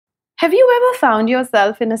Have you ever found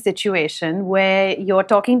yourself in a situation where you're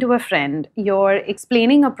talking to a friend, you're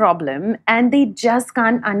explaining a problem, and they just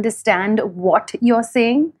can't understand what you're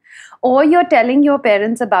saying? Or you're telling your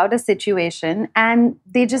parents about a situation and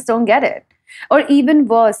they just don't get it? Or even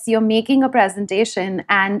worse, you're making a presentation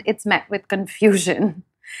and it's met with confusion.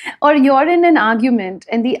 Or you're in an argument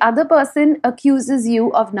and the other person accuses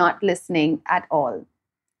you of not listening at all.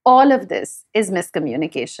 All of this is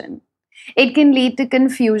miscommunication. It can lead to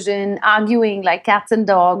confusion, arguing like cats and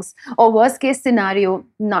dogs, or worst case scenario,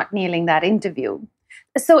 not nailing that interview.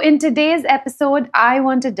 So, in today's episode, I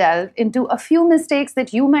want to delve into a few mistakes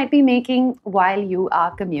that you might be making while you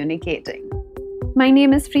are communicating. My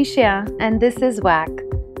name is Freesia, and this is WAC,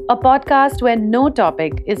 a podcast where no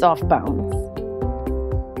topic is off bounds.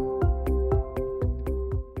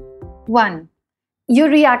 1. You're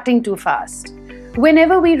reacting too fast.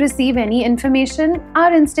 Whenever we receive any information,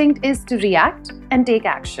 our instinct is to react and take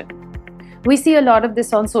action. We see a lot of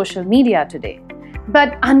this on social media today.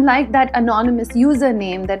 But unlike that anonymous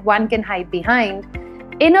username that one can hide behind,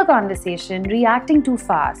 in a conversation, reacting too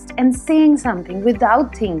fast and saying something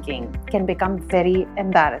without thinking can become very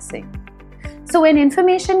embarrassing. So when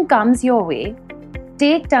information comes your way,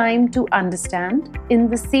 take time to understand in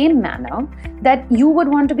the same manner that you would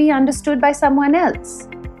want to be understood by someone else.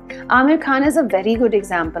 Aamir Khan is a very good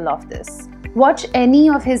example of this. Watch any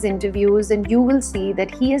of his interviews and you will see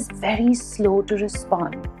that he is very slow to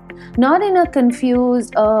respond. Not in a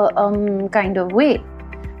confused kind of way,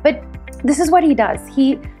 but this is what he does.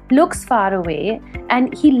 He looks far away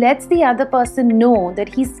and he lets the other person know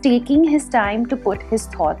that he's taking his time to put his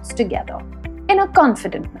thoughts together in a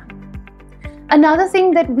confident manner. Another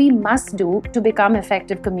thing that we must do to become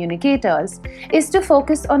effective communicators is to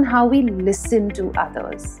focus on how we listen to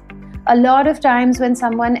others. A lot of times when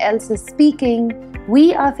someone else is speaking,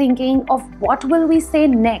 we are thinking of what will we say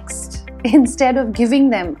next instead of giving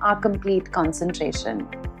them our complete concentration.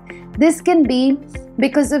 This can be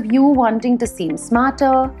because of you wanting to seem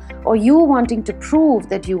smarter or you wanting to prove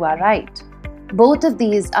that you are right. Both of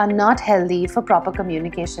these are not healthy for proper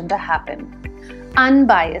communication to happen.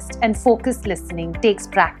 Unbiased and focused listening takes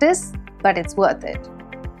practice, but it's worth it.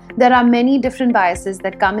 There are many different biases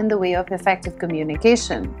that come in the way of effective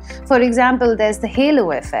communication. For example, there's the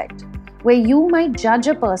halo effect, where you might judge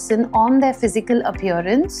a person on their physical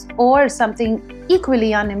appearance or something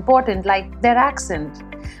equally unimportant like their accent.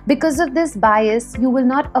 Because of this bias, you will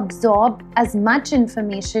not absorb as much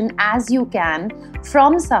information as you can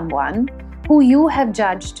from someone who you have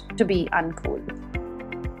judged to be uncool.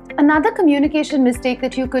 Another communication mistake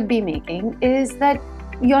that you could be making is that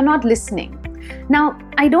you're not listening. Now,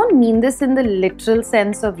 I don't mean this in the literal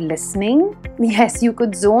sense of listening. Yes, you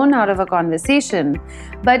could zone out of a conversation,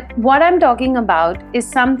 but what I'm talking about is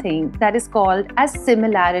something that is called as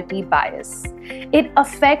similarity bias. It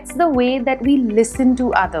affects the way that we listen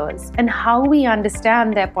to others and how we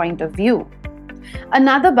understand their point of view.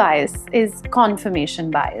 Another bias is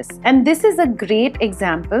confirmation bias, and this is a great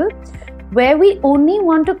example where we only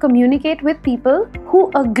want to communicate with people who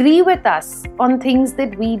agree with us on things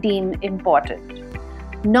that we deem important.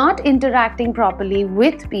 Not interacting properly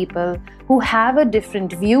with people who have a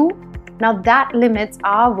different view, now that limits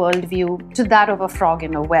our worldview to that of a frog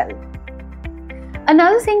in a well.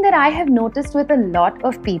 Another thing that I have noticed with a lot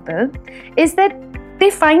of people is that they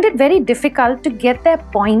find it very difficult to get their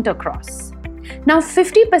point across. Now,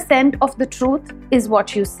 50% of the truth is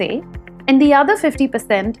what you say, and the other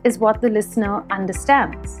 50% is what the listener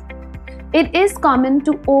understands. It is common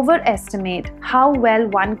to overestimate how well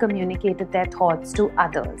one communicated their thoughts to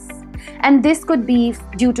others. And this could be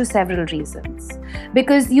due to several reasons.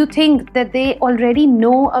 Because you think that they already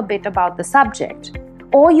know a bit about the subject,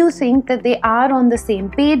 or you think that they are on the same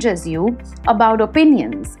page as you about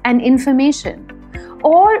opinions and information,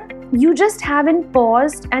 or you just haven't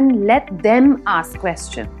paused and let them ask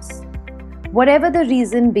questions. Whatever the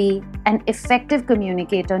reason be, an effective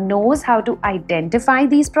communicator knows how to identify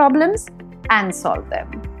these problems and solve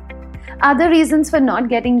them. Other reasons for not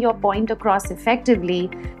getting your point across effectively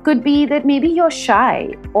could be that maybe you're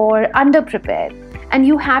shy or underprepared and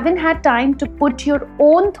you haven't had time to put your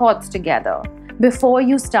own thoughts together before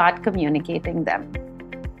you start communicating them.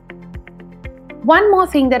 One more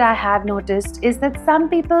thing that I have noticed is that some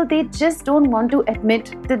people, they just don't want to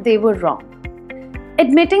admit that they were wrong.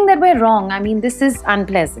 Admitting that we're wrong, this is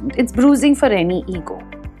unpleasant. It's bruising for any ego.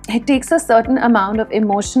 It takes a certain amount of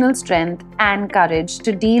emotional strength and courage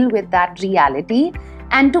to deal with that reality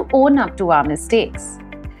and to own up to our mistakes.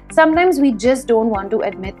 Sometimes we just don't want to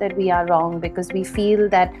admit that we are wrong because we feel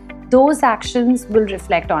that those actions will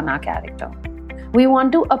reflect on our character. We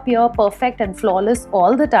want to appear perfect and flawless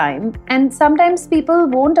all the time, and sometimes people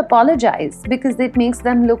won't apologize because it makes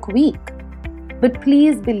them look weak. But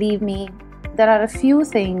please believe me, there are a few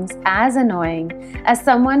things as annoying as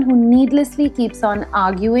someone who needlessly keeps on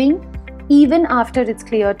arguing, even after it's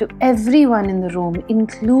clear to everyone in the room,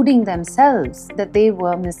 including themselves, that they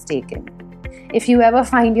were mistaken. If you ever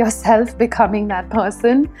find yourself becoming that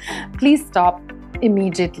person, please stop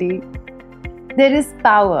immediately. There is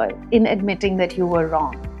power in admitting that you were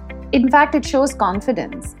wrong. In fact, it shows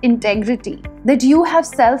confidence, integrity, that you have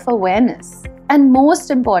self-awareness, and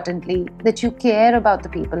most importantly, that you care about the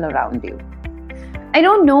people around you. I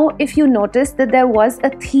don't know if you noticed that there was a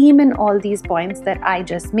theme in all these points that I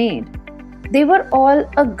just made. They were all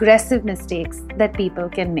aggressive mistakes that people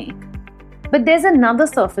can make. But there's another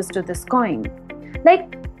surface to this coin.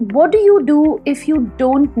 Like, what do you do if you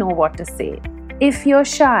don't know what to say? If you're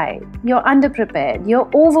shy, you're underprepared, you're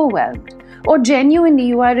overwhelmed, or genuinely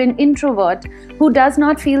you are an introvert who does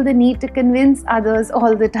not feel the need to convince others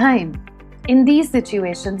all the time. In these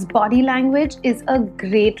situations, body language is a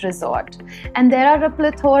great resort, and there are a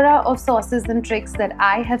plethora of sources and tricks that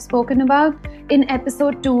I have spoken about in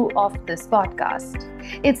episode 2 of this podcast.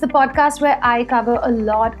 It's the podcast where I cover a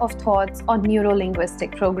lot of thoughts on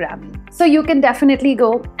neuro-linguistic programming, so you can definitely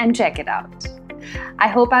go and check it out. I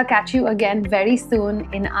hope I'll catch you again very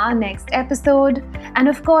soon in our next episode. And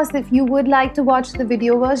of course, if you would like to watch the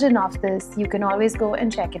video version of this, you can always go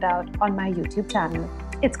and check it out on my YouTube channel.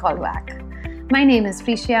 It's called WAC. My name is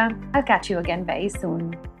Prisha. I'll catch you again very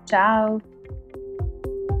soon. Ciao.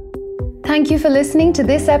 Thank you for listening to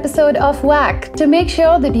this episode of WAC. To make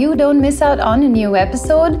sure that you don't miss out on a new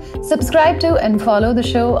episode, subscribe to and follow the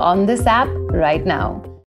show on this app right now.